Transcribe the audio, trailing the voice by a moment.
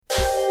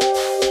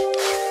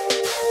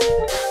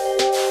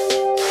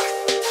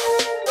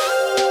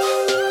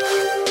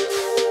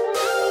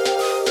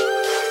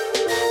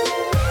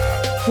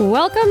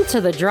Welcome to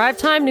the Drive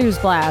Time News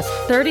Blast.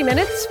 30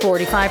 minutes,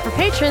 45 for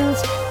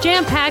patrons.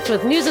 Jam-packed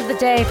with news of the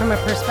day from a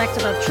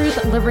perspective of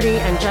truth, liberty,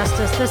 and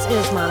justice. This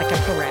is Monica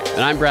Perret.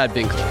 And I'm Brad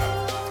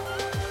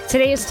Binkley.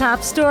 Today's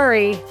top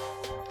story.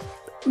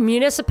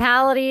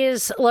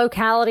 Municipalities,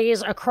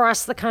 localities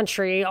across the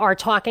country are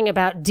talking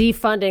about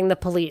defunding the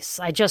police.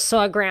 I just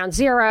saw Ground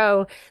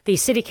Zero. The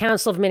City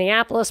Council of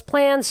Minneapolis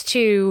plans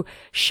to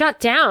shut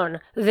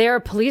down their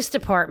police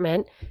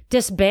department,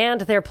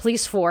 disband their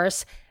police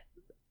force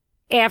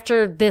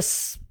after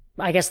this,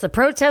 I guess the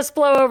protests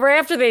blow over,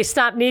 after they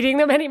stop needing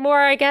them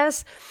anymore, I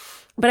guess.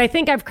 But I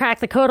think I've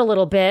cracked the code a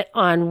little bit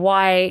on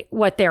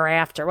what they're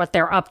after, what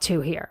they're up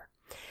to here.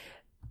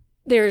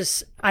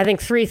 There's, I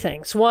think, three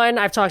things. One,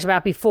 I've talked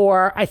about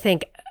before. I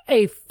think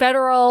a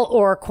federal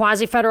or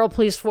quasi-federal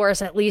police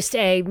force, at least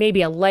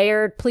maybe a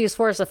layered police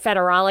force, a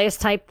federales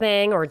type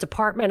thing, or a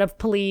department of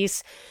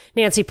police.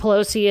 Nancy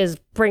Pelosi is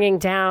bringing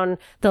down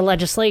the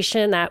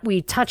legislation that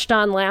we touched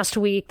on last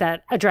week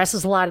that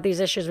addresses a lot of these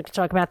issues. We can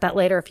talk about that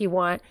later if you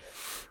want.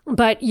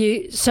 But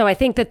so I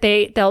think that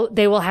they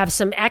will have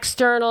some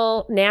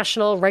external,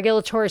 national,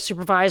 regulatory,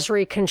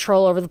 supervisory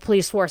control over the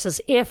police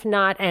forces, if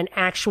not an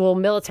actual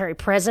military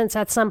presence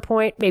at some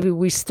point. Maybe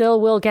we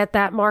still will get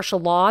that martial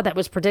law that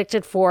was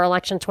predicted for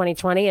election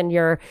 2020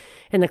 and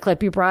in the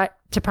clip you brought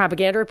to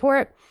Propaganda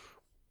Report.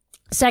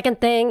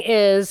 Second thing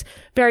is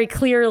very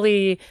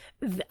clearly,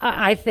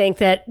 I think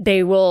that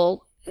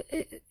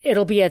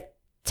it'll be a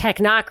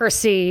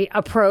technocracy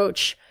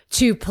approach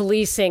to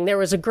policing. There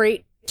was a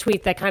great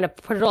tweet that kind of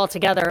put it all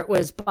together. It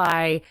was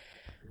by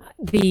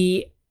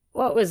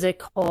what was it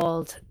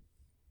called?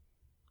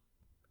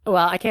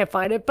 Well, I can't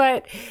find it,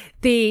 but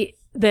the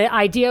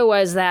idea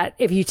was that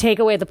if you take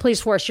away the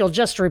police force, you'll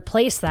just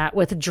replace that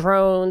with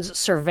drones,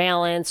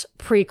 surveillance,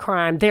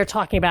 pre-crime. They're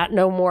talking about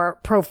no more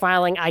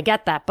profiling. I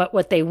get that. But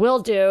what they will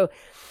do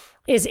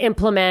is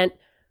implement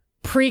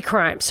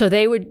pre-crime. So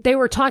they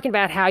were talking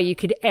about how you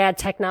could add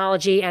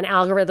technology and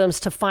algorithms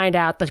to find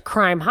out the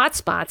crime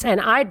hotspots. And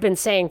I'd been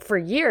saying for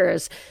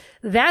years,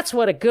 that's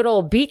what a good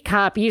old beat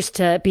cop used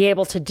to be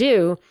able to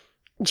do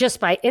just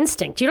by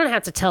instinct. You don't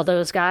have to tell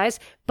those guys,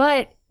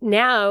 but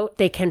now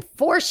they can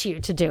force you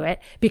to do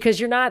it because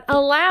you're not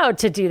allowed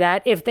to do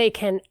that if they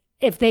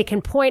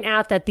can point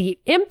out that the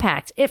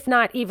impact, if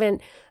not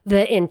even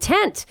the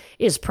intent,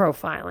 is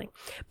profiling.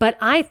 But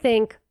I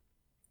think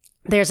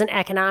there's an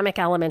economic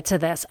element to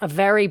this, a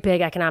very big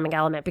economic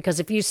element,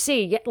 because if you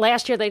see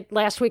last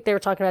week they were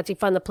talking about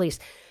defund the police.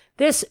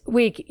 This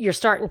week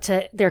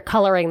they're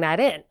coloring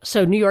that in.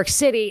 So New York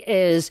City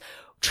is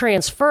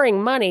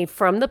transferring money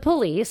from the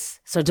police.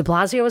 So de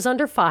Blasio is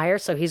under fire.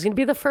 So he's going to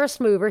be the first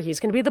mover. He's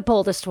going to be the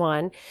boldest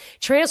one.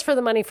 Transfer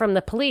the money from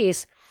the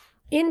police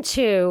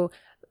into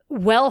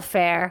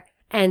welfare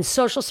and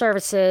social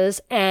services,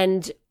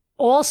 and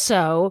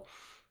also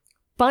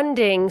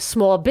funding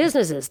small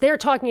businesses. They're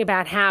talking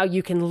about how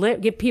you can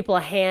give people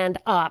a hand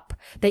up,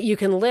 that you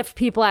can lift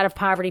people out of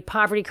poverty.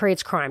 Poverty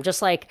creates crime,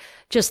 just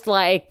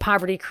like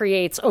poverty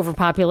creates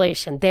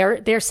overpopulation.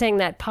 They're saying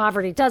that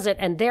poverty does it,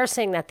 and they're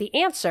saying that the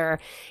answer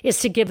is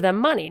to give them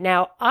money.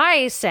 Now,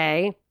 I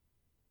say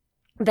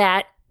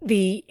that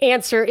the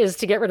answer is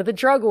to get rid of the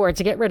drug war,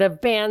 to get rid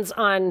of bans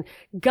on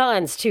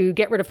guns, to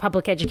get rid of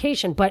public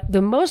education. But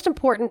the most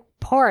important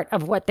part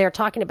of what they're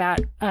talking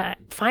about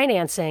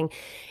financing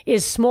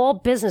is small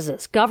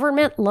businesses,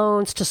 government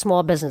loans to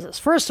small businesses.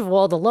 First of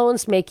all, the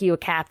loans make you a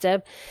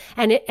captive.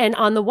 And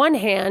on the one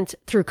hand,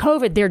 through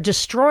COVID, they're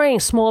destroying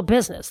small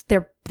business.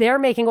 They're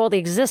making all the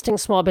existing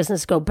small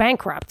business go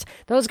bankrupt.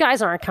 Those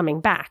guys aren't coming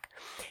back.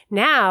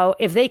 Now,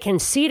 if they can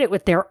seed it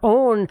with their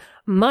own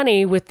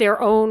money, with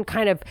their own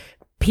kind of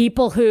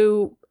people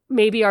who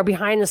maybe are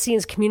behind the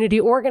scenes community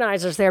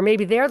organizers there,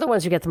 maybe they're the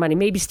ones who get the money.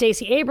 Maybe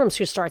Stacey Abrams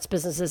who starts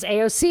businesses,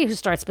 AOC who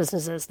starts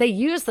businesses. They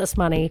use this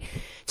money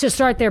to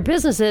start their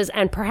businesses,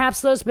 and perhaps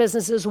those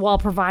businesses, while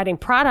providing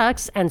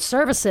products and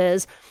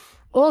services,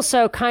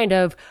 also kind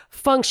of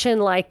function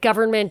like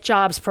government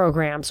jobs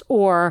programs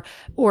or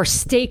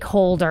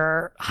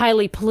stakeholder,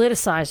 highly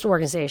politicized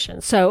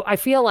organizations. So I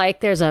feel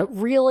like there's a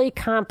really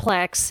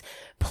complex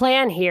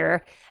plan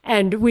here,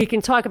 and we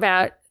can talk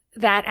about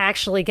that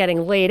actually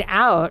getting laid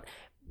out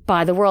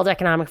by the World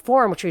Economic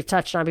Forum, which we've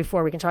touched on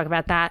before. We can talk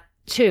about that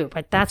too.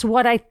 But that's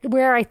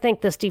where I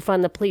think this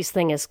defund the police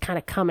thing is kind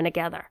of coming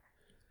together.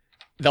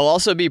 There'll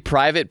also be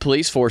private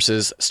police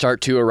forces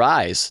start to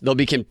arise. There'll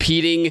be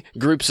competing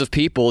groups of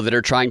people that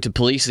are trying to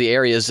police the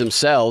areas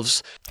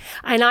themselves.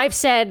 And I've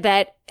said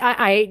that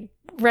I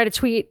read a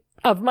tweet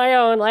of my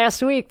own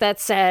last week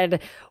that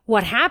said,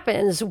 what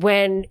happens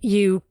when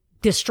you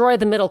destroy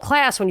the middle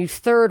class, when you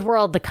third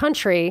world the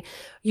country,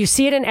 you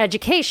see it in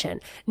education.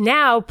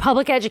 Now,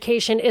 public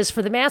education is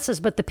for the masses,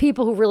 but the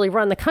people who really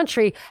run the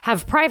country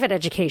have private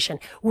education.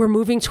 We're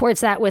moving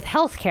towards that with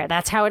healthcare.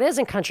 That's how it is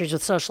in countries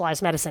with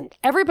socialized medicine.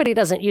 Everybody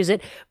doesn't use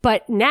it,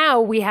 but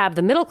now we have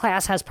the middle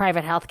class has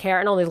private healthcare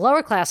and only the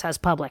lower class has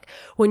public.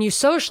 When you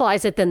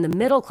socialize it, then the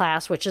middle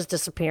class, which is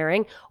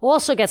disappearing,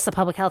 also gets the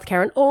public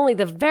healthcare, and only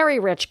the very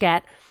rich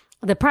get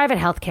the private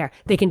healthcare.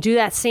 They can do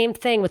that same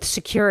thing with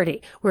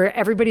security, where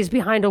everybody's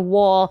behind a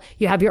wall.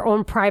 You have your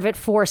own private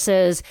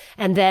forces,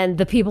 and then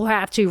the people who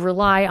have to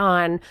rely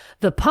on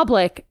the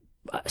public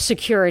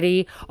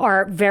security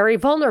are very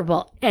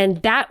vulnerable.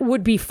 And that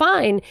would be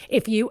fine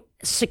if you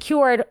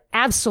secured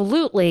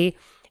absolutely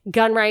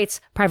gun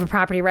rights, private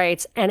property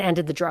rights, and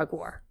ended the drug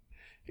war.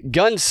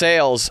 Gun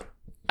sales,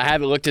 I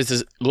haven't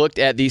looked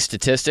at these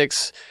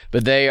statistics,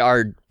 but they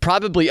are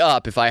probably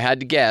up if I had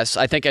to guess.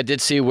 I think I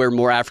did see where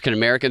more African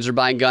Americans are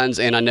buying guns,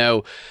 and I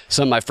know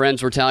some of my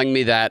friends were telling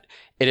me that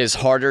it is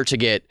harder to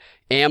get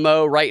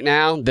ammo right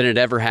now than it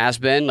ever has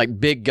been, like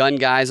big gun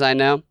guys I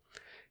know.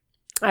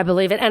 I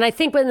believe it. And I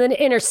think in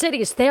the inner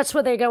cities, that's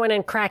where they go in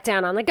and crack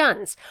down on the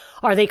guns.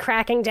 Are they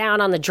cracking down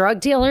on the drug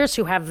dealers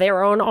who have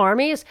their own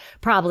armies?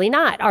 Probably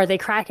not. Are they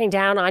cracking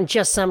down on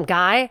just some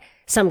guy,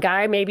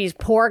 maybe he's a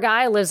poor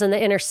guy, lives in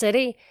the inner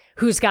city,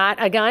 who's got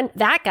a gun?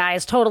 That guy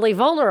is totally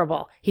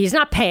vulnerable. He's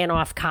not paying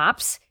off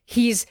cops.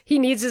 He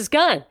needs his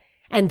gun.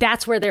 And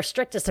that's where they're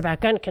strictest about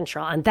gun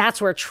control. And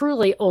that's where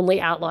truly only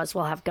outlaws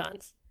will have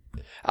guns.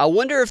 I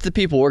wonder if the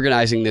people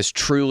organizing this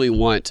truly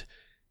want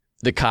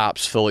the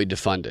cops fully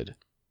defunded.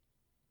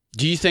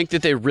 Do you think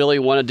that they really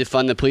want to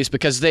defund the police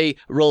because they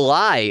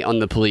rely on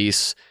the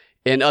police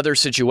in other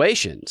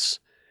situations?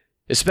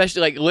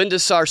 Especially like Linda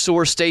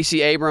Sarsour,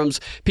 Stacey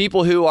Abrams,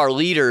 people who are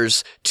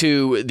leaders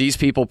to these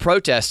people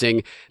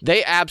protesting,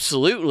 they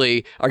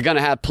absolutely are going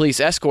to have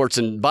police escorts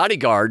and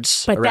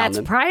bodyguards but around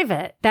that's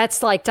private.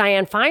 That's like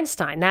Dianne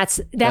Feinstein. That's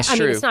I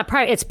true. mean, it's not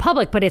private. It's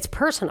public, but it's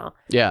personal.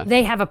 Yeah.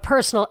 They have a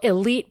personal,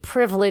 elite,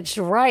 privileged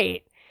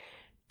right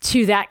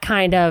to that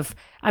kind of...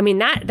 I mean,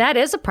 that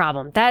is a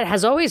problem. That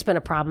has always been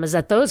a problem, is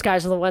that those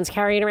guys are the ones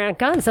carrying around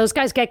guns. Those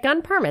guys get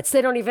gun permits. They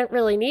don't even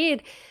really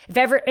need,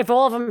 if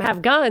all of them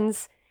have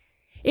guns,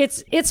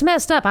 it's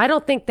messed up. I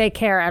don't think they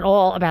care at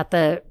all about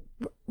the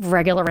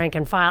regular rank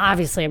and file.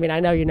 Obviously, I mean, I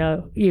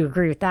know you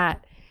agree with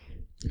that.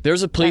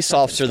 There's a police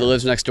officer that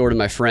lives next door to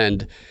my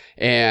friend,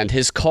 and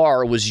his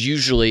car was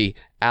usually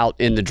out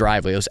in the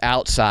driveway. It was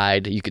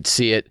outside. You could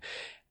see it.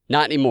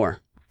 Not anymore.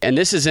 And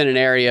this is in an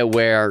area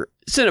where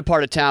it's in a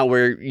part of town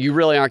where you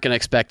really aren't going to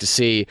expect to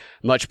see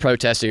much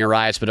protesting or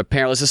riots, but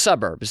apparently it's a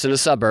suburb. It's in a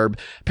suburb.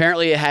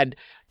 Apparently it had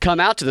come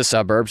out to the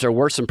suburbs. There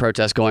were some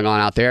protests going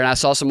on out there, and I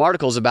saw some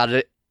articles about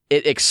it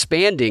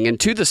expanding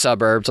into the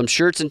suburbs. I'm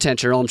sure it's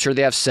intentional. I'm sure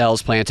they have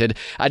cells planted.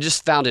 I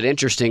just found it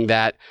interesting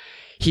that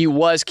he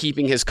was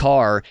keeping his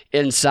car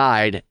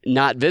inside,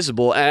 not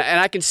visible, and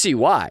I can see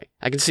why.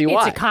 It's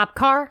a cop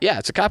car? Yeah,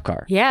 it's a cop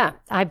car. Yeah,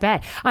 I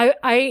bet.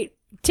 I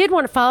did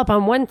want to follow up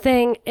on one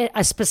thing,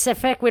 a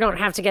specific. We don't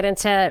have to get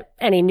into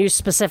any new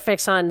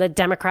specifics on the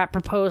Democrat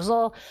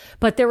proposal,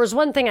 but there was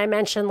one thing I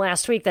mentioned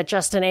last week that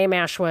Justin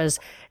Amash was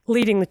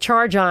leading the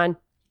charge on,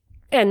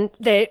 and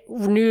the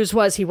news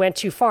was he went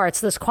too far.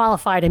 It's this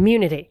qualified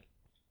immunity,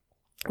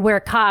 where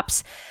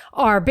cops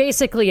are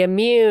basically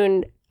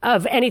immune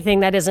of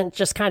anything that isn't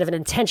just kind of an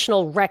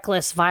intentional,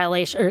 reckless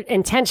violation or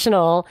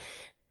intentional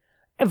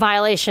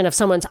violation of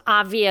someone's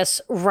obvious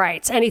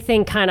rights.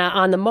 Anything kind of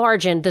on the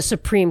margin, the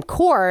Supreme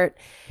Court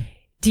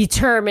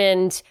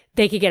determined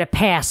they could get a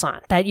pass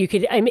on, that you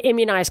could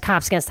immunize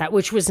cops against that,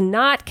 which was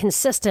not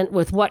consistent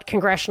with what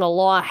congressional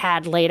law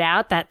had laid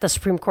out that the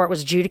Supreme Court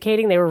was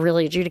adjudicating. They were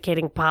really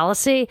adjudicating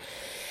policy.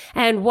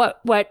 And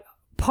what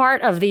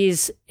part of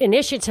these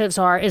initiatives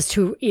is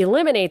to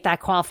eliminate that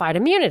qualified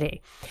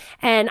immunity.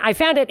 And I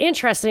found it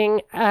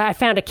interesting. I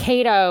found a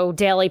Cato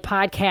Daily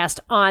podcast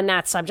on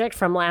that subject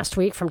from last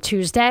week, from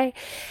Tuesday.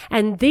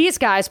 And these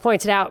guys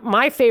pointed out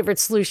my favorite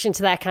solution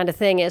to that kind of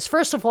thing is,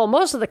 first of all,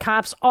 most of the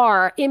cops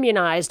are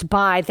immunized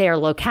by their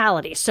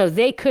locality. So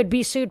they could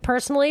be sued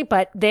personally,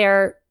 but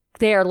their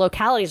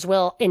localities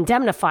will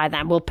indemnify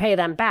them, will pay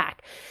them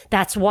back.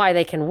 That's why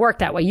they can work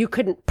that way. You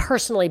couldn't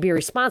personally be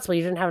responsible.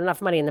 You didn't have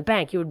enough money in the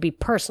bank. You would be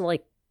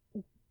personally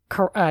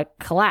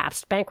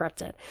collapsed,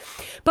 bankrupted.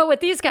 But what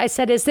these guys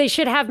said is they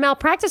should have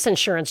malpractice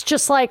insurance,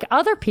 just like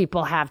other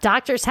people have.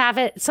 Doctors have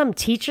it. Some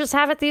teachers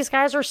have it, these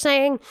guys are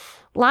saying.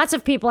 Lots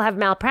of people have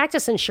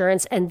malpractice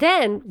insurance. And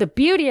then the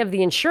beauty of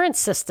the insurance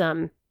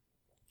system,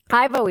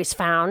 I've always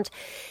found,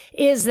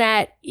 is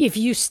that if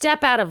you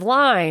step out of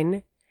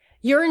line,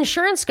 your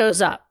insurance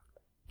goes up.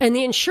 And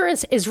the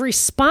insurance is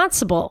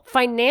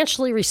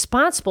financially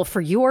responsible for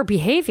your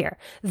behavior.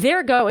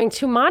 They're going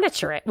to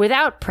monitor it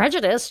without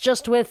prejudice,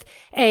 just with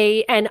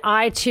an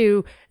eye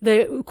to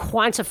the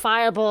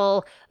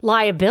quantifiable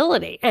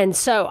liability. And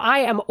so I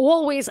am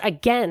always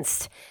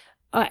against,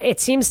 it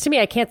seems to me,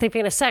 I can't think of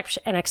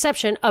an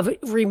exception of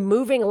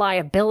removing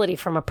liability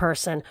from a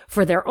person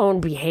for their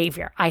own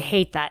behavior. I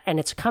hate that. And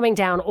it's coming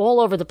down all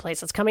over the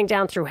place. It's coming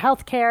down through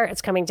healthcare.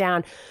 It's coming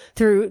down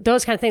through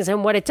those kind of things.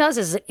 And what it does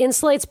is it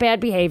insulates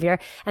bad behavior.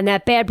 And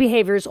that bad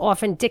behavior is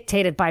often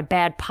dictated by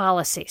bad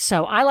policy.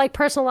 So I like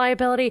personal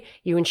liability.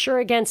 You insure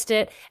against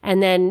it.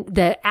 And then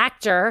the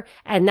actor,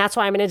 and that's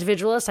why I'm an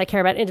individualist. I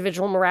care about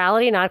individual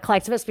morality, not a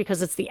collectivist,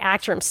 because it's the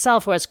actor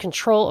himself who has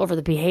control over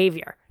the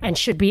behavior and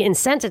should be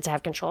incented to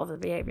have control of the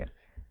behavior.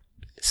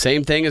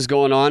 Same thing is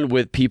going on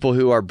with people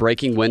who are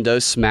breaking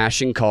windows,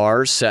 smashing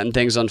cars, setting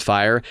things on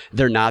fire.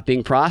 They're not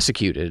being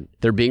prosecuted.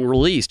 They're being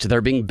released.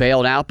 They're being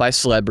bailed out by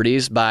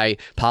celebrities, by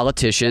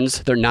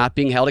politicians. They're not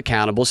being held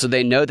accountable, so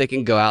they know they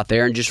can go out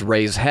there and just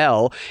raise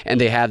hell,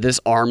 and they have this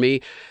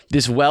army,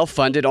 this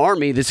well-funded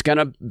army that's going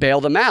to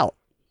bail them out.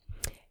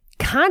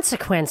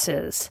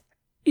 Consequences.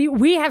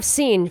 We have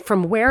seen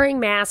from wearing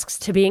masks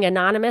to being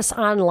anonymous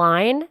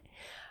online,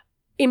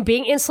 in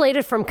being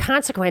insulated from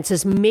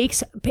consequences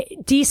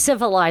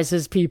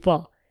decivilizes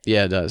people.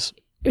 Yeah, it does.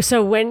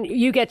 So when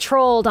you get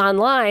trolled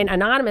online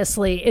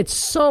anonymously, it's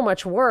so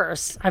much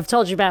worse. I've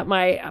told you about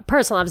my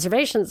personal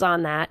observations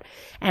on that.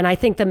 And I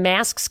think the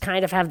masks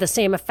kind of have the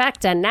same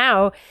effect. And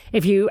now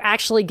if you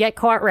actually get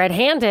caught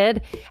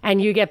red-handed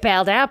and you get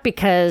bailed out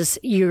because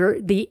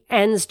the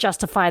ends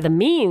justify the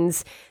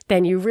means,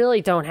 then you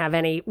really don't have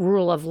any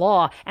rule of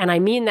law. And I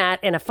mean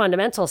that in a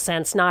fundamental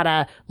sense, not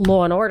a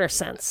law and order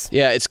sense.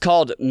 Yeah, it's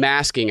called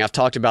masking. I've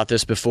talked about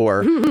this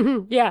before.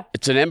 Yeah.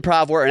 It's an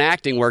improv an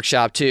acting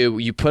workshop too.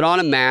 You put on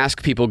a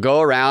mask, people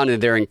go around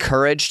and they're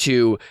encouraged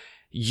to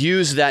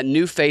use that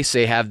new face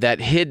they have,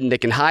 that hidden, they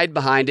can hide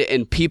behind it,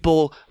 and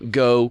people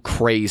go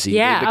crazy.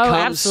 Yeah, they become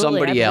absolutely.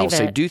 somebody else.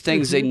 They it. do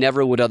things they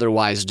never would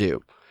otherwise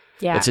do.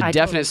 Yeah, it's a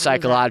definite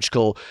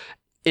psychological,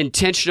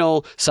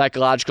 intentional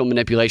psychological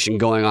manipulation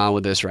going on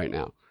with this right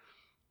now.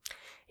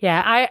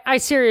 Yeah, I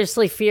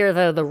seriously fear,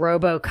 though, the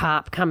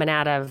RoboCop coming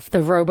out of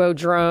the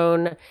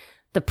Robo-drone,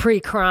 the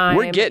pre-crime.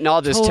 We're getting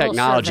all this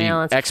technology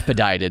surveillance.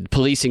 expedited.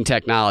 Policing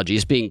technology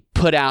is being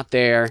put out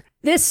there.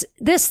 This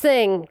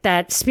thing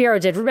that Spiro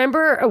did,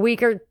 remember a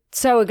week or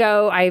so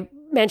ago, I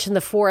mentioned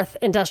the fourth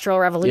industrial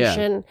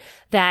revolution,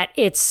 that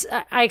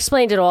I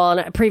explained it all in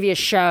a previous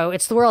show.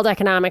 It's the World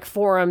Economic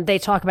Forum. They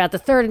talk about the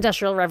third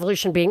industrial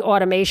revolution being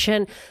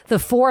automation. The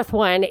fourth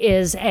one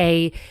is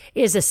a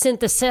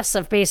synthesis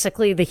of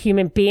basically the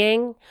human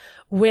being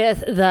with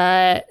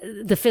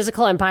the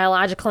physical and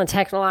biological and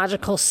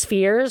technological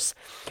spheres.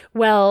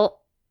 Well,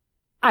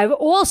 I've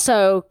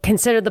also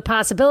considered the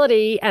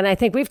possibility, and I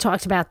think we've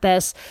talked about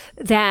this,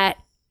 that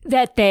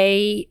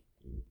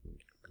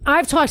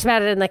I've talked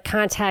about it in the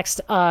context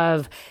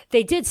of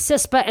they did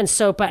CISPA and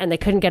SOPA and they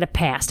couldn't get it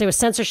passed. It was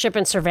Censorship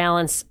and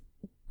Surveillance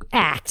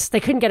Acts. They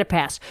couldn't get it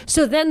passed.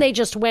 So then they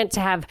just went to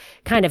have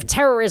kind of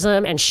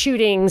terrorism and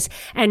shootings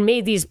and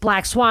made these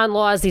black swan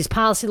laws, these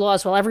policy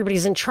laws while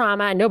everybody's in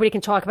trauma and nobody can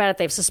talk about it.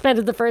 They've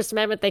suspended the First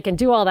Amendment. They can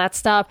do all that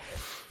stuff.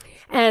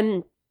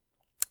 And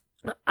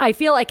I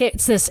feel like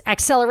it's this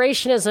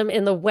accelerationism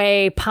in the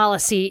way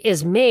policy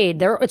is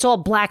made. It's all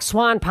black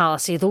swan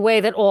policy, the way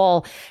that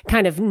all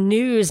kind of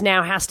news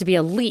now has to be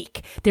a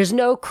leak. There's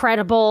no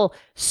credible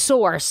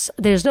source.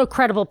 There's no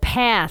credible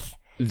path.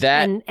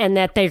 And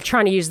that they're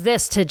trying to use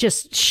this to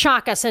just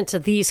shock us into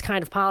these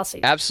kind of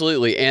policies.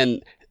 Absolutely.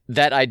 And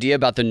that idea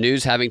about the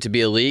news having to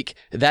be a leak,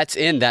 that's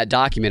in that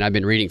document I've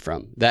been reading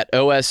from. That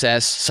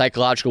OSS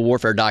psychological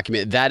warfare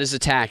document, that is a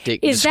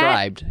tactic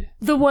described. Is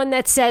that the one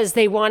that says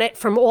they want it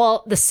from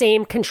all the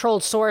same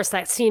controlled source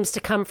that seems to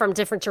come from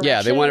different directions?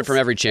 Yeah, they want it from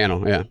every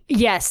channel, yeah.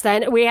 Yes,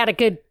 then we had a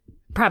good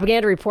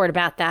propaganda report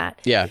about that.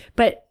 Yeah.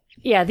 But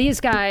yeah, these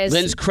guys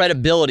lends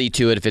credibility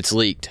to it if it's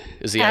leaked,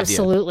 is the idea.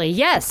 Absolutely,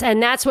 yes.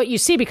 And that's what you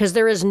see because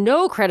there is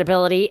no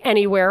credibility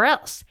anywhere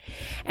else.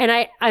 And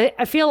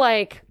I feel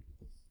like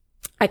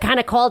I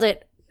kind of called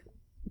it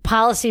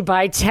policy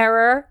by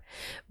terror,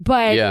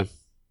 but... Yeah.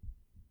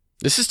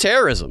 This is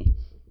terrorism.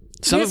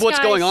 Some of what's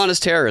going on is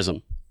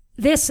terrorism.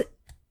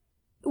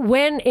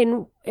 When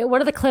in one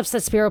of the clips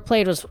that Spiro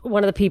played was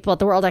one of the people at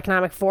the World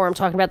Economic Forum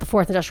talking about the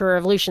Fourth Industrial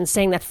Revolution,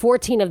 saying that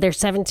 14 of their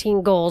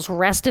 17 goals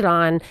rested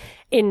on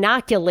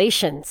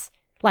inoculations,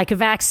 like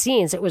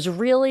vaccines. It was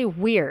really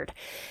weird.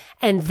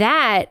 And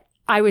that,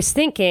 I was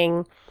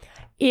thinking,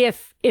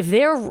 if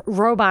they're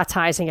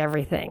robotizing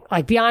everything,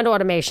 like beyond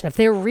automation, if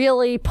they're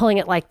really pulling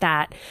it like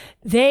that,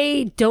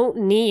 they don't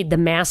need the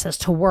masses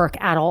to work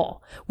at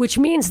all, which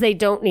means they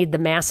don't need the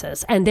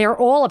masses. And they're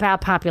all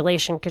about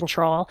population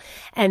control.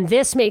 And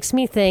this makes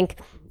me think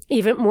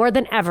even more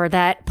than ever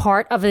that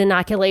part of the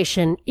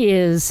inoculation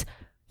is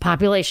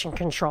population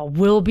control,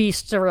 will be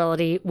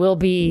sterility, will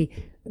be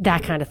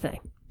that kind of thing.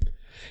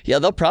 Yeah,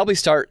 they'll probably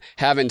start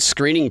having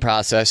screening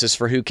processes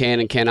for who can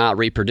and cannot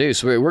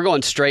reproduce. We're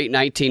going straight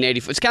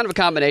 1984. It's kind of a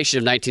combination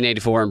of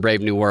 1984 and Brave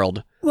New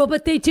World. Well,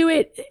 but they do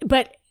it,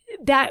 but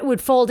that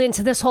would fold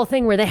into this whole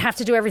thing where they have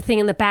to do everything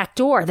in the back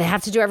door. They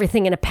have to do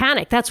everything in a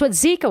panic. That's what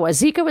Zika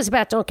was. Zika was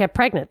about don't get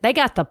pregnant. They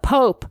got the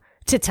Pope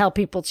to tell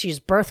people to use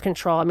birth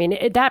control. I mean,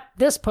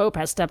 this Pope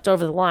has stepped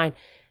over the line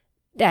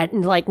that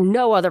like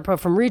no other Pope,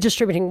 from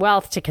redistributing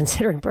wealth to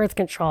considering birth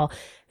control.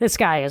 This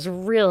guy is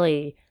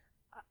really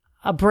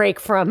a break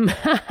from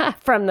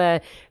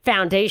the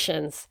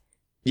foundations.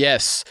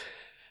 Yes.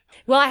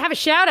 Well, I have a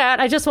shout out.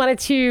 I just wanted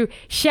to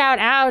shout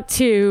out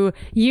to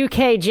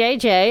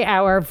UKJJ,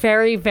 our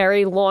very,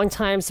 very long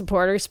time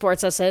supporter,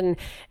 supports us in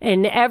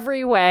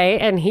every way.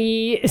 And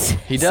he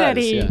said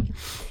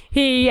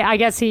I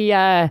guess he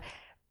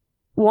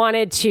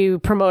wanted to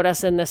promote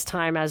us in this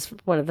time as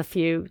one of the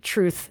few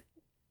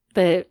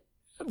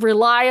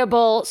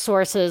reliable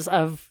sources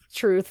of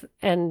truth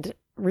and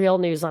real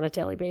news on a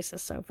daily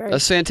basis. So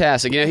that's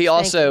fantastic. He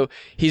also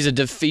he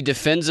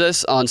defends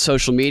us on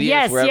social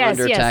media if we're ever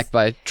under attack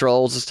by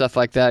trolls and stuff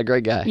like that.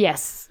 Great guy.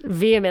 Yes,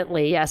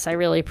 vehemently. Yes, I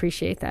really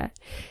appreciate that.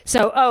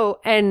 So,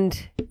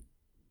 and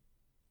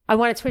I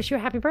wanted to wish you a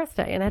happy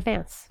birthday in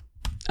advance.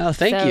 Oh,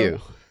 thank you.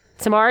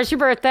 Tomorrow's your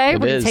birthday.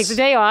 We're going to take the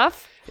day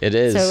off. It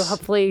is. So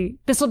hopefully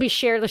this will be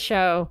Share the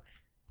Show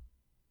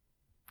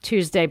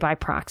Tuesday by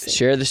proxy.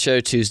 Share the Show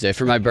Tuesday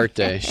for my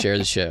birthday. Share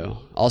the Show.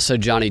 Also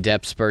Johnny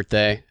Depp's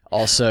birthday.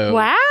 Also,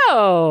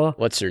 wow.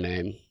 What's her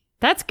name?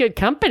 That's good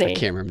company. I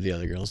can't remember the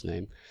other girl's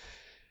name.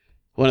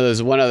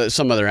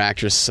 Some other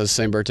actress has the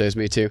same birthday as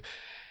me too.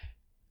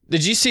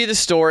 Did you see the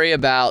story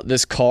about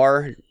this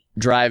car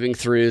driving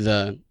through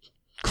the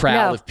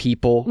crowd of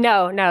people?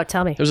 No,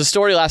 tell me. There was a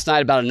story last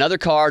night about another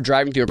car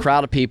driving through a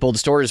crowd of people. The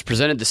story is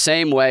presented the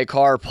same way.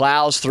 Car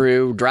plows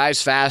through,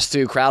 drives fast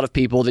through a crowd of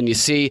people. Then you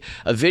see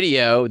a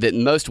video that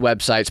most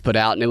websites put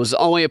out, and it was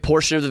only a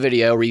portion of the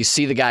video where you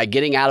see the guy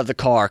getting out of the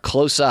car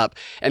close up,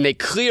 and they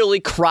clearly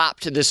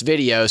cropped this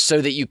video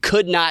so that you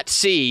could not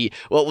see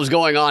what was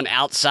going on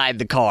outside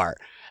the car.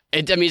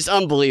 It's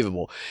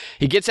unbelievable.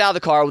 He gets out of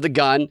the car with a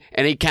gun,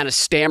 and he kind of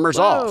stammers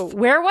off.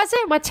 Where was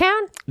it? What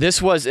town?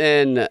 This was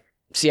in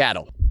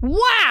Seattle.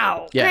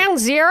 Wow. Yeah. Ground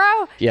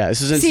zero? Yeah, this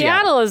is in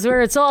Seattle is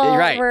where it's all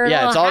right. Where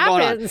yeah, it's all happens.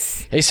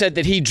 Going on. They said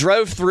that he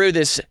drove through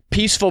this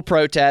peaceful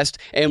protest,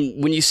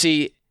 and when you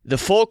see the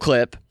full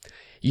clip,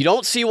 you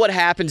don't see what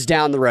happens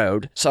down the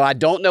road. So I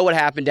don't know what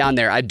happened down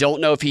there. I don't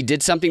know if he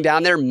did something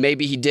down there.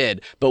 Maybe he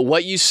did. But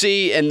what you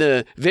see in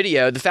the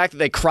video, the fact that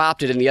they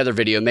cropped it in the other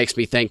video makes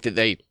me think that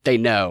they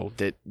know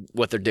that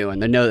what they're doing.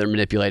 They know they're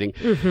manipulating.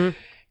 Mm-hmm.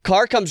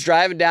 Car comes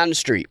driving down the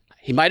street.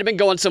 He might have been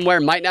going somewhere,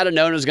 might not have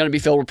known it was going to be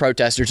filled with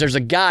protesters. There's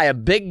a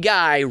big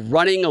guy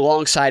running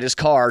alongside his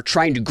car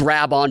trying to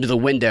grab onto the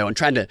window and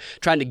trying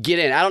to get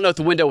in. I don't know if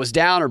the window was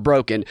down or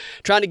broken,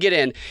 trying to get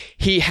in.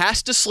 He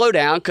has to slow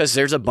down because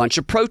there's a bunch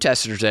of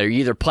protesters there. You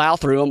either plow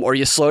through them or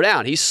you slow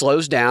down. He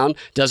slows down,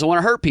 doesn't want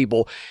to hurt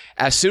people.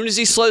 As soon as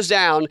he slows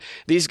down,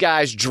 these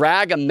guys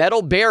drag a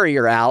metal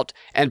barrier out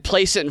and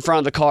place it in front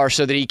of the car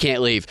so that he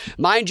can't leave.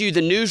 Mind you,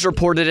 the news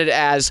reported it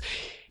as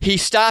he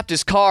stopped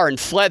his car and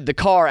fled the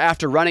car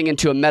after running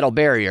into a metal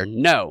barrier.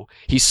 No.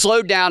 He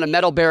slowed down. A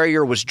metal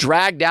barrier was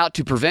dragged out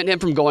to prevent him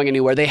from going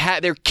anywhere.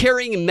 They're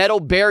carrying metal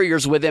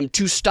barriers with them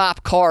to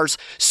stop cars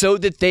so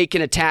that they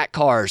can attack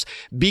cars.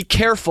 Be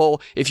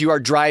careful if you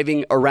are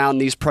driving around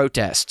these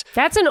protests.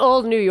 That's an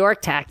old New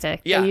York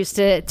tactic. Yeah. They used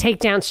to take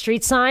down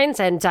street signs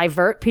and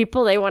divert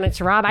people they wanted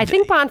to rob. I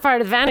think Bonfire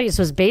to the Vanities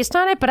was based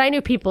on it, but I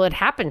knew people it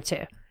happened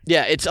to.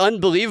 Yeah, it's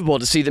unbelievable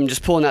to see them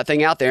just pulling that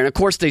thing out there. And of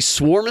course, they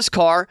swarm his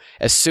car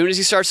as soon as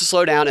he starts to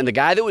slow down. And the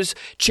guy that was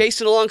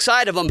chasing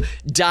alongside of him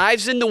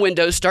dives in the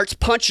window, starts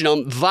punching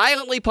him,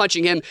 violently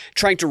punching him,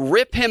 trying to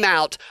rip him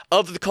out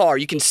of the car.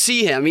 You can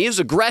see him. He is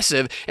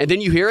aggressive. And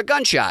then you hear a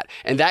gunshot.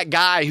 And that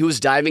guy who was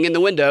diving in the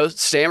window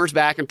stammers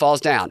back and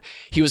falls down.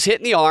 He was hit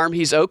in the arm.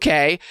 He's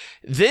okay.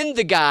 Then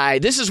the guy,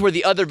 this is where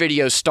the other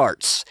video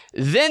starts.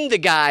 Then the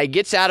guy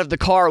gets out of the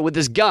car with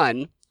his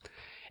gun.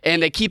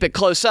 And they keep it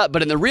close up,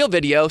 but in the real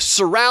video,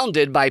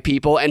 surrounded by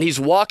people, and he's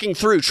walking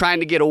through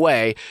trying to get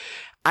away.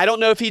 I don't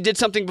know if he did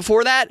something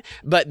before that,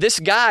 but this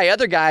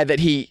other guy that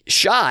he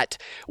shot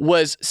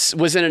was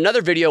in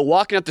another video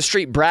walking up the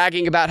street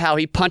bragging about how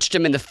he punched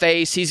him in the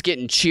face. He's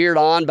getting cheered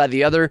on by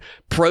the other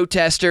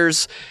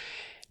protesters.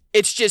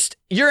 It's just,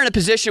 you're in a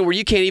position where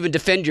you can't even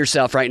defend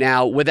yourself right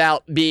now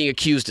without being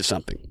accused of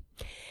something.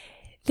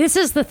 This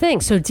is the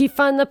thing. So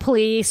defund the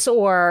police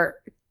or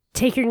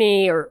take your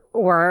knee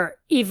or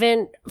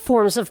even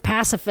forms of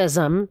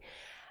pacifism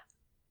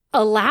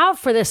allow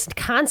for this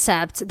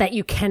concept that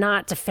you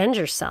cannot defend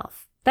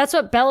yourself. That's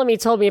what Bellamy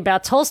told me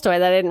about Tolstoy,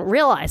 that I didn't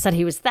realize, that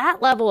he was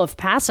that level of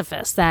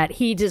pacifist, that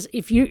he just,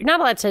 if you're not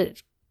allowed to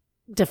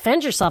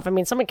defend yourself, I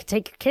mean, someone could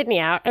take your kidney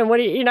out and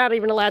you're not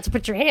even allowed to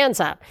put your hands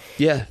up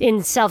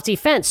in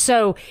self-defense.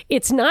 So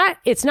it's not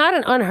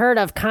an unheard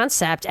of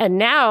concept. And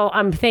now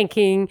I'm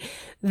thinking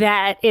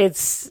that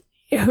it's,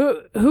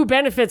 who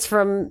benefits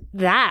from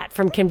that,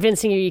 from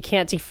convincing you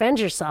can't defend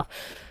yourself?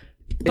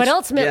 But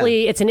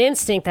ultimately, it's an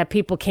instinct that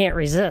people can't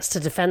resist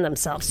to defend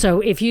themselves. So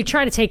if you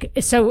try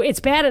to so it's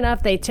bad enough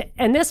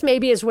and this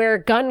maybe is where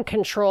gun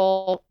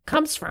control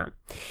comes from,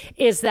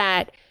 is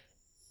that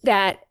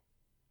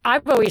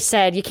I've always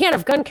said you can't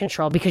have gun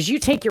control because you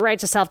take your right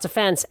to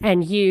self-defense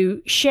and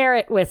you share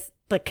it with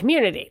the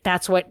community.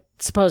 That's what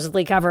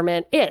supposedly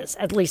government is.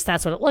 At least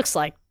that's what it looks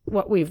like,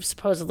 what we've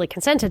supposedly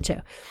consented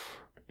to.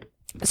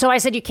 So I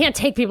said, you can't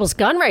take people's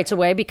gun rights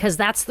away because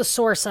that's the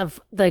source of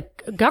the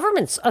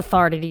government's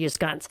authority to use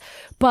guns.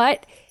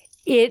 But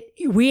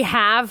we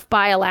have,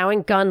 by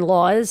allowing gun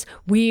laws,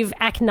 we've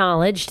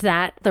acknowledged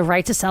that the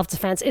right to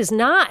self-defense is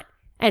not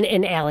an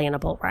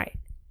inalienable right.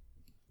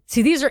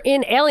 See, these are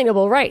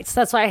inalienable rights.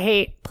 That's why I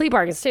hate plea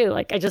bargains too.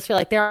 Like, I just feel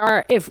like there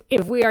are, if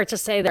we are to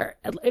say there,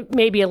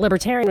 maybe a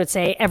libertarian would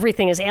say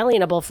everything is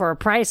alienable for a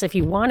price if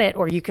you want it,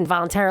 or you can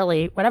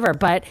voluntarily, whatever.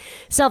 But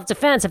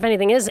self-defense, if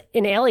anything is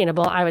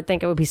inalienable, I would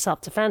think it would be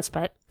self-defense,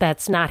 but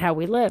that's not how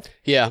we live.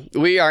 Yeah,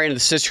 we are in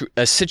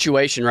a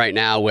situation right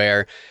now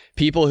where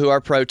people who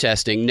are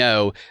protesting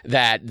know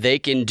that they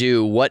can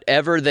do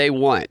whatever they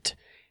want.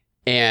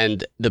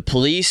 And the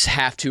police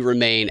have to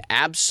remain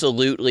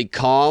absolutely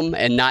calm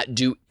and not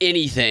do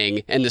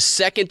anything. And the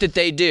second that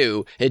they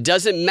do, it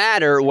doesn't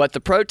matter what the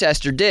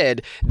protester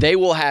did, they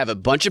will have a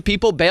bunch of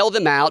people bail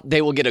them out.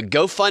 They will get a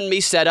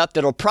GoFundMe set up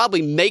that'll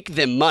probably make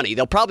them money.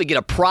 They'll probably get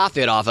a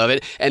profit off of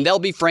it, and they'll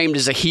be framed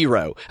as a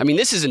hero. I mean,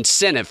 this is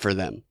incentive for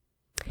them.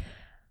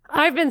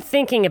 I've been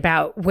thinking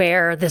about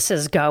where this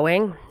is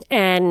going,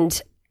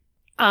 and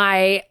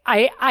I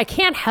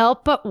can't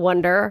help but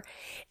wonder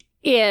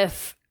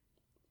if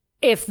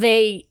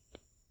they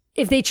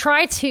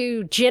try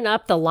to gin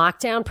up the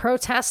lockdown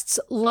protests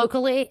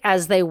locally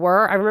as they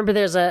were. I remember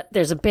there's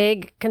a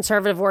big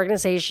conservative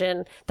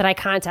organization that I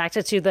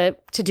contacted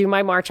to do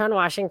my March on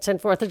Washington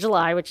 4th of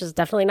July, which is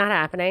definitely not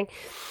happening.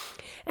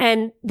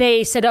 And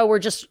they said, oh, we're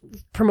just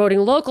promoting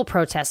local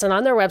protests. And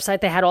on their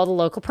website, they had all the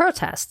local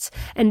protests.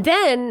 And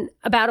then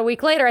about a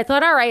week later, I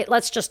thought, all right,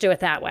 let's just do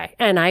it that way.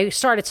 And I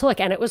started to look,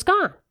 and it was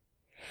gone.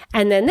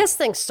 And then this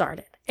thing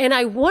started. And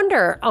I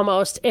wonder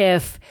almost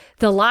if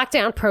the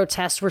lockdown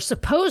protests were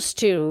supposed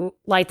to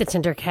light the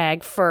tinder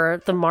keg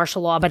for the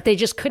martial law, but they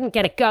just couldn't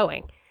get it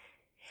going.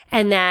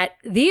 And that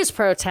these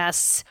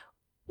protests,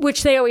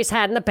 which they always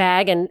had in the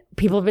bag, and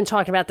people have been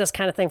talking about this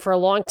kind of thing for a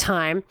long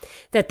time,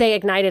 that they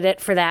ignited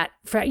it for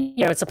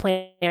it's a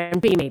plan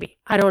B maybe.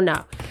 I don't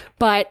know.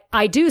 But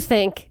I do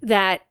think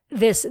that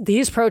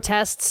these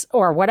protests,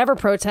 or whatever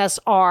protests,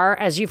 are,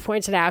 as you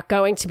pointed out,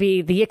 going to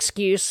be the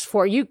excuse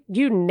for you.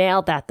 You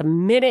nailed that the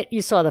minute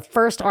you saw the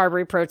first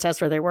Arbery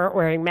protest where they weren't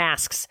wearing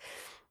masks.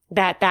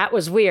 That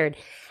was weird.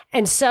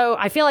 And so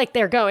I feel like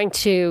they're going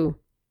to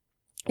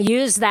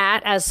use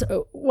that as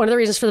one of the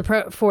reasons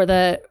for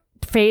the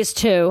phase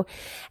 2,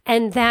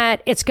 and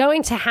that it's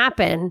going to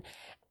happen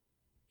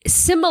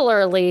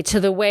similarly to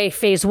the way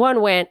phase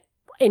 1 went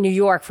in New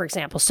York, for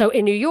example. So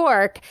in New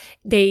York,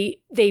 they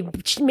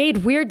made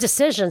weird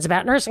decisions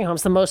about nursing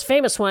homes. The most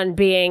famous one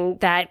being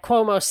that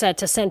Cuomo said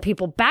to send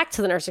people back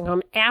to the nursing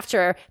home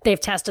after they've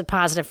tested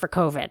positive for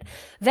COVID.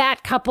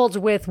 That, coupled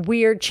with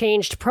weird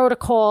changed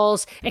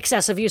protocols,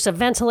 excessive use of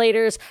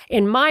ventilators,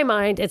 in my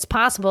mind, it's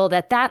possible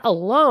that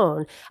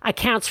alone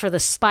accounts for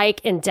the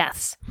spike in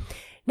deaths.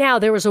 Now,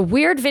 there was a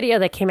weird video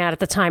that came out at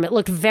the time. It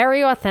looked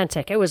very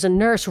authentic. It was a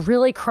nurse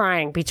really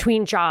crying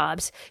between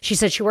jobs. She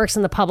said she works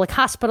in the public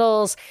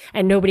hospitals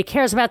and nobody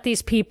cares about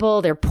these people.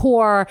 They're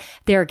poor.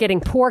 They're getting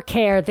poor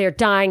care. They're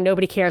dying.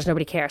 Nobody cares.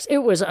 Nobody cares. It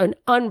was an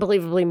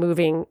unbelievably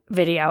moving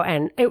video,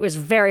 and it was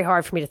very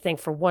hard for me to think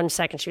for 1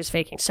 second she was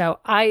faking. So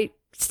I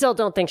still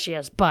don't think she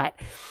is, but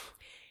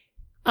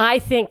I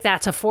think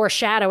that's a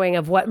foreshadowing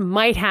of what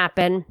might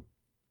happen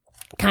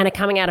kind of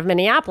coming out of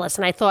Minneapolis.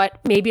 And I thought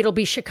maybe it'll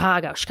be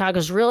Chicago.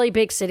 Chicago's a really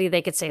big city.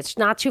 They could say it's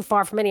not too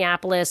far from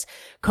Minneapolis.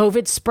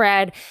 COVID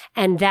spread,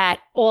 and that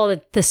all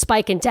the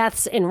spike in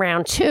deaths in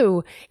round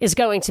 2 is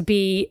going to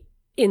be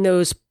in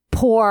those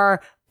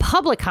poor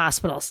public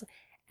hospitals.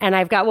 And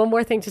I've got one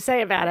more thing to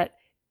say about it,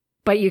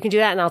 but you can do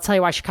that and I'll tell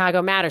you why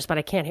Chicago matters, but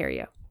I can't hear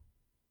you.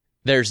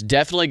 There's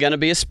definitely going to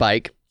be a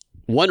spike.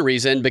 One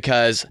reason,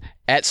 because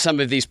at some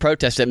of these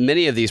protests, at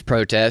many of these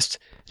protests,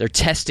 they're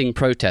testing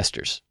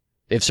protesters.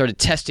 They've started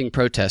testing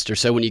protesters.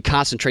 So when you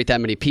concentrate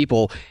that many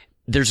people,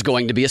 there's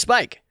going to be a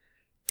spike.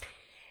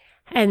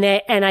 And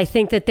I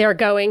think that they're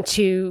going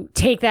to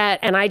take that.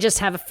 And I just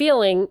have a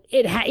feeling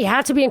you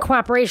have to be in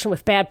cooperation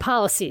with bad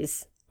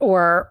policies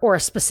or a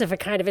specific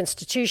kind of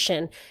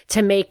institution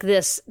to make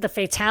this the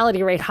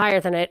fatality rate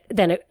higher than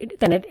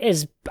it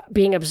is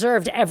being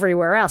observed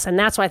everywhere else. And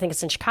that's why I think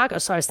it's in Chicago.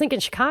 So I was thinking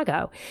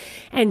Chicago.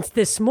 And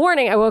this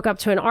morning I woke up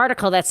to an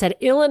article that said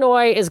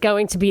Illinois is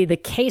going to be the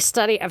case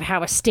study of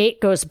how a state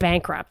goes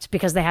bankrupt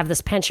because they have this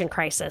pension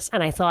crisis.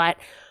 And I thought,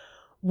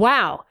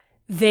 wow,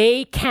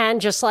 they can,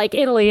 just like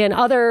Italy and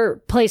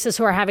other places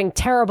who are having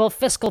terrible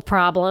fiscal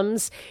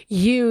problems,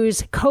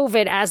 use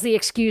COVID as the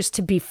excuse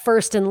to be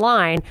first in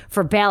line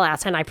for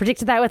bailouts. And I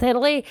predicted that with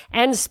Italy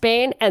and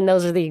Spain. And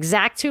those are the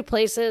exact 2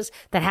 places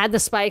that had the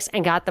spikes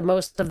and got the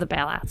most of the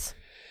bailouts.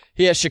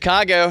 Yeah,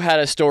 Chicago had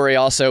a story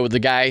also with the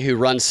guy who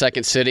runs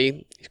Second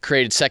City,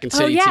 created Second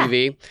City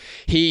TV.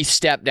 He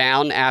stepped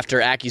down after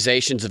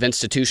accusations of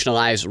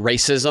institutionalized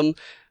racism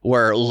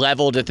were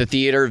leveled at the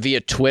theater via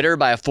Twitter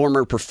by a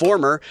former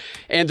performer.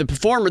 And the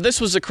performer,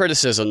 this was a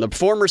criticism. The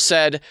performer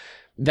said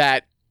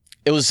that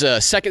it was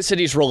Second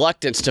City's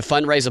reluctance to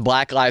fundraise a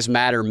Black Lives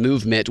Matter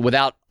movement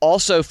without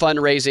also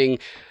fundraising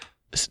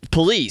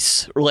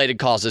police-related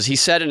causes. He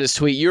said in his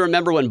tweet, "You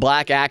remember when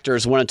black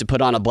actors wanted to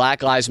put on a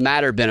Black Lives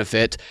Matter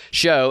benefit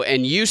show,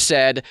 and you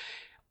said,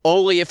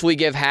 only if we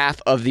give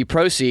half of the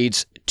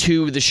proceeds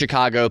to the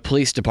Chicago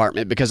Police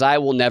Department, because I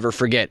will never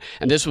forget.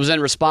 And this was in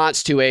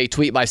response to a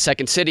tweet by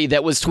Second City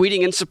that was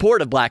tweeting in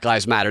support of Black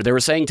Lives Matter. They were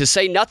saying to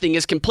say nothing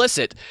is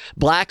complicit.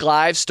 Black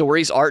lives,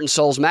 stories, art, and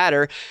souls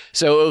matter.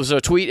 So it was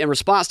a tweet in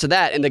response to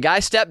that. And the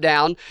guy stepped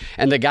down,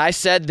 and the guy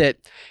said that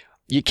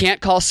you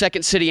can't call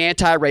Second City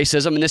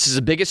anti-racism, and this is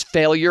the biggest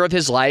failure of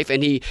his life.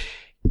 And he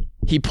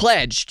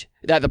pledged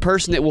that the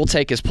person that will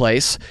take his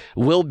place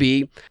will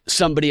be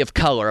somebody of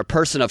color, a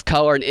person of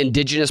color, an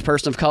indigenous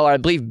person of color. I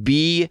believe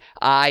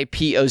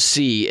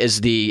BIPOC is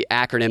the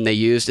acronym they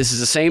used. This is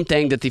the same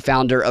thing that the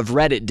founder of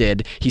Reddit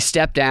did. He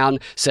stepped down,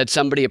 said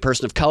somebody, a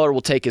person of color, will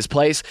take his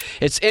place.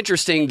 It's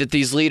interesting that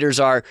these leaders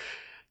are,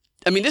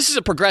 this is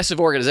a progressive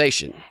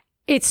organization.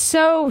 It's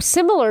so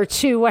similar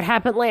to what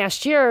happened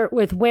last year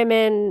with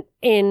women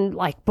in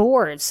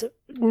boards.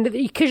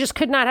 You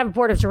could not have a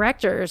board of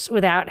directors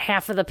without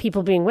half of the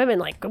people being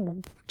women.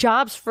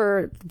 Jobs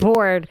for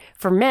board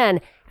for men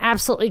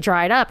absolutely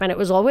dried up, and it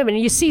was all women.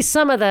 And you see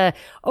some of the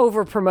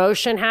over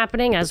promotion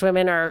happening as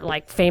women are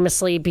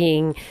famously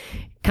being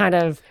kind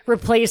of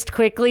replaced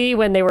quickly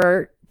when they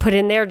were put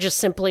in there just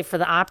simply for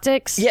the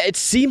optics. Yeah, it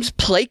seems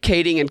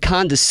placating and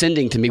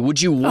condescending to me.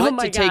 Would you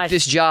want to take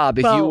this job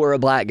if you were a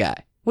black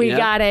guy? We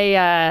got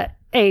a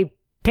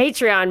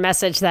Patreon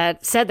message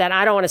that said that.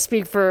 I don't want to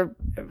speak for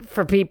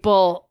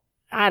people.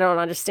 I don't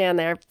understand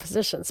their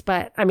positions,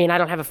 but I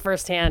don't have a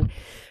firsthand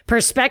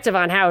perspective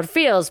on how it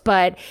feels,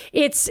 but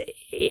it's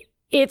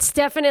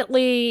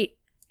definitely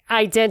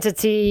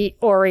identity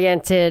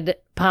oriented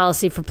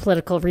policy for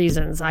political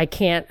reasons. I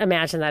can't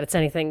imagine that it's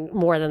anything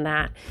more than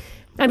that.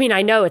 I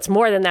know it's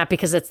more than that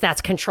because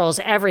that controls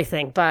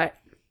everything, but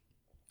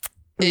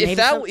if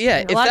that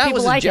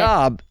was a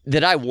job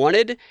that I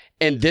wanted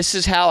and this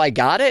is how I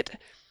got it,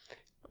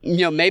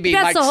 maybe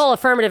that's the whole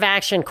affirmative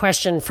action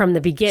question from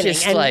the beginning.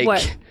 And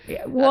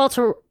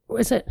Walter,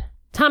 was it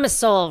Thomas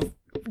Sowell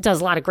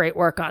does a lot of great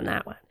work on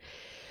that one.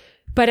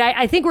 But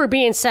I think we're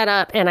being set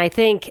up, and I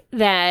think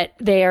that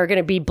they are going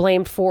to be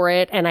blamed for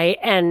it. And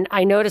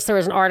I noticed there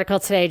was an article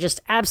today, just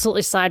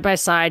absolutely side by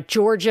side.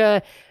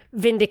 Georgia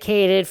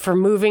vindicated for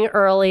moving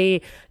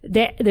early.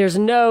 There's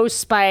no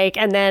spike.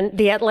 And then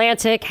The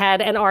Atlantic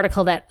had an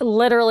article that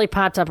literally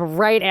popped up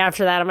right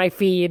after that on my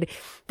feed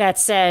that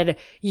said,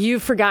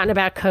 you've forgotten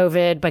about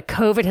COVID, but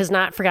COVID has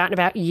not forgotten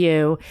about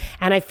you.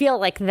 And I feel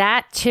like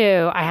that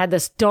too, I had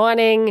this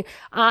dawning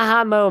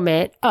aha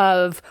moment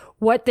of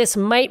what this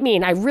might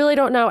mean. I really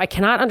don't know. I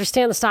cannot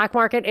understand the stock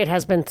market. It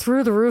has been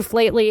through the roof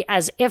lately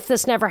as if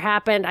this never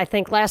happened. I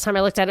think last time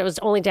I looked at it, it was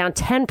only down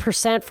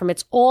 10% from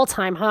its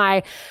all-time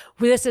high.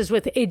 This is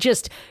with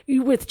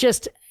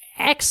just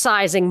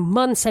excising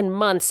months and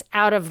months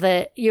out of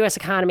the U.S.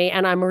 economy.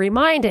 And I'm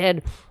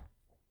reminded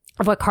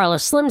of what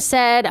Carlos Slim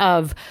said,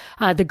 of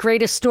the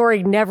greatest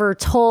story never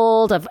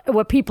told, of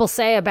what people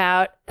say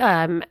about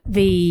how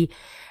the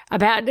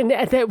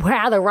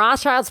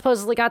Rothschilds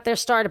supposedly got their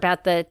start,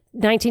 about the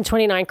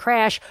 1929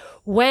 crash.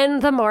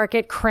 When the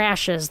market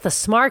crashes, the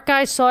smart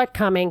guys saw it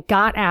coming,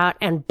 got out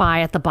and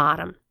buy at the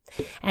bottom.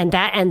 And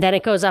then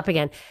it goes up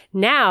again.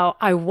 Now,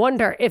 I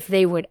wonder if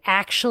they're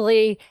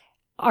actually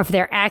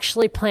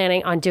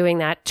planning on doing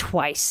that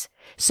twice.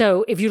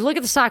 So if you look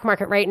at the stock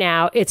market right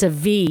now, it's a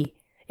V.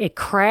 It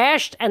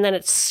crashed and then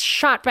it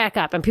shot back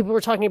up. And people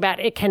were talking about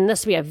can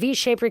this be a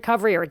V-shaped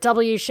recovery or a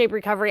W-shaped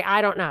recovery?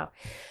 I don't know.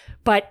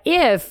 But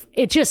if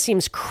it just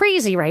seems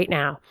crazy right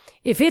now,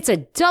 if it's a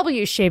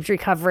W-shaped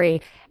recovery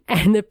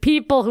and the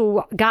people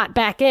who got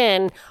back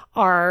in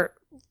are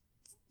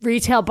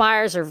retail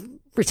buyers or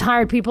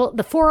retired people,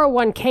 the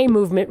 401k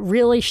movement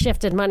really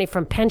shifted money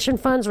from pension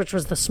funds, which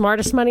was the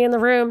smartest money in the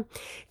room,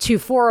 to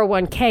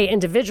 401k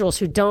individuals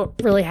who don't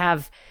really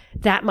have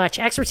that much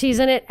expertise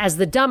in it as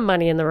the dumb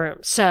money in the room.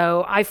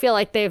 So I feel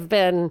like they've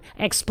been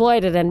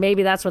exploited, and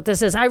maybe that's what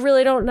this is. I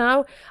really don't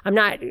know.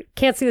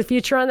 Can't see the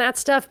future on that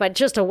stuff, but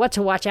just what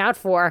to watch out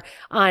for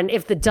on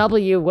if the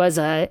W was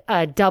a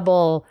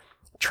double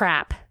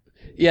trap.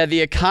 Yeah,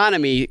 the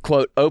economy,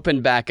 quote,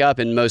 opened back up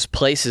in most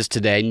places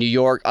today. New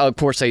York, of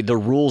course, the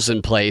rules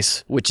in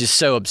place, which is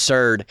so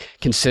absurd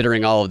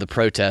considering all of the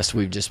protests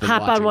we've just been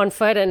watching. Hop on one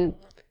foot and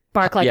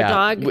bark like a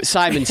dog.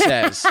 Simon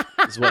Says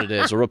is what it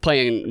is. We're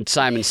playing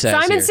Simon Says.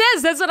 Simon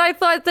Says. That's what I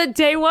thought that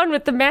day one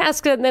with the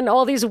mask and then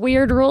all these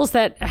weird rules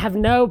that have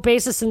no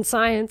basis in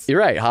science. You're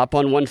right. Hop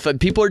on one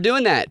foot. People are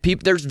doing that.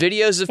 There's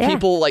videos of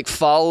people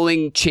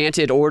following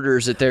chanted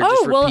orders that they're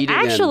just repeating. Oh,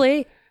 well,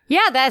 actually,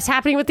 yeah, that's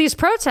happening with these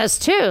protests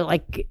too.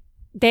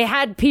 They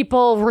had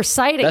people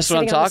reciting. That's what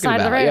I'm talking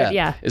about.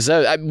 Yeah.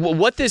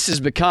 What this has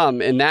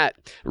become in that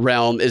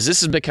realm is this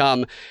has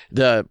become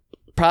the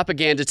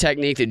propaganda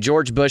technique that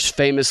George Bush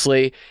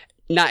famously,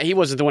 he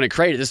wasn't the one who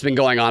created. This has been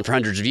going on for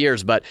hundreds of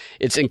years, but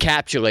it's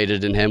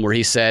encapsulated in him where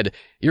he said,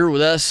 you're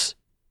with us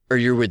or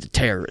you're with the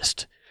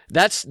terrorist.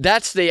 That's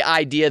the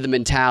idea, the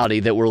mentality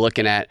that we're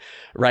looking at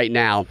right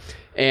now.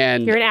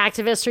 And you're an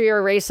activist, or you're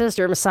a racist,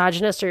 or a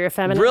misogynist, or you're a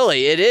feminist.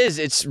 Really, it is.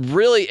 It's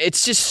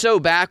just so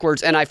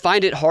backwards. And I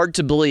find it hard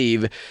to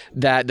believe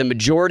that the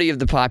majority of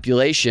the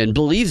population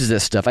believes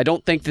this stuff. I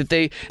don't think that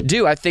they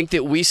do. I think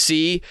that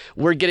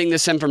we're getting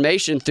this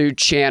information through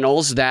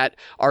channels that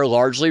are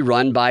largely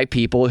run by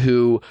people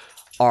who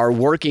are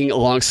working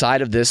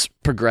alongside of this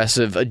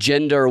progressive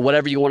agenda, or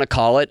whatever you want to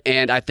call it.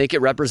 And I think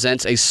it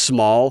represents a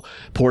small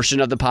portion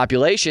of the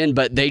population,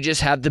 but they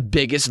just have the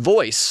biggest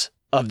voice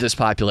of this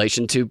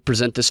population to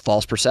present this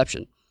false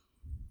perception.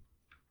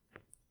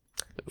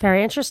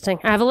 Very interesting.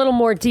 I have a little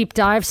more deep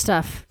dive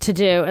stuff to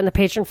do in the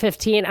Patron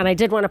 15. And I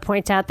did want to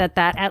point out that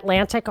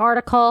Atlantic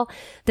article,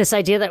 this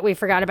idea that we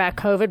forgot about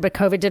COVID, but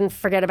COVID didn't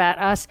forget about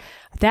us,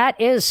 that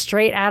is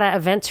straight out of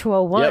Event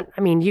 201. Yep.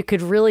 I mean, you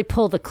could really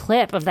pull the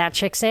clip of that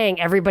chick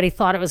saying everybody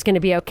thought it was going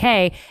to be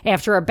okay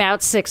after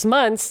about 6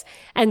 months.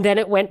 And then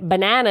it went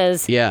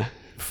bananas. Yeah.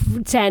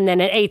 And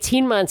then at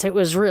 18 months, it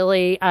was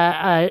really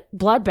a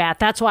bloodbath.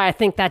 That's why I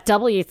think that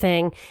W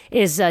thing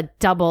is a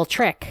double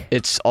trick.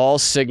 It's all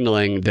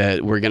signaling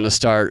that we're going to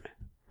start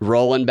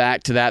rolling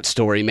back to that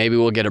story. Maybe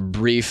we'll get a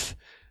brief,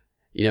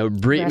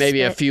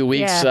 maybe a few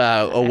weeks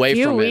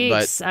away from it.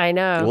 But I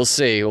know. We'll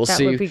see.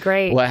 That would be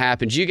great. What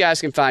happens. You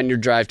guys can find your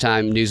Drive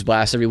Time News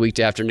Blast every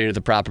weekday afternoon at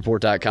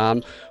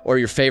thepropreport.com or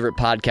your favorite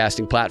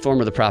podcasting platform,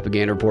 or the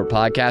Propaganda Report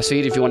podcast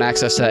feed. If you want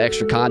access to that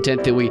extra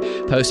content that we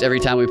post every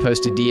time we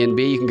post to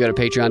DNB, you can go to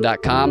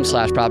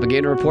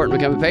patreon.com/propaganda report and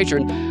become a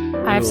patron.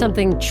 I have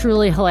something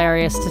truly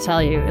hilarious to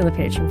tell you in the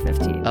Patron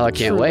 15. Oh, I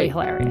can't wait.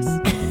 Hilarious.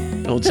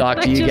 We'll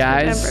talk to you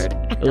guys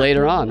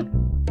later on.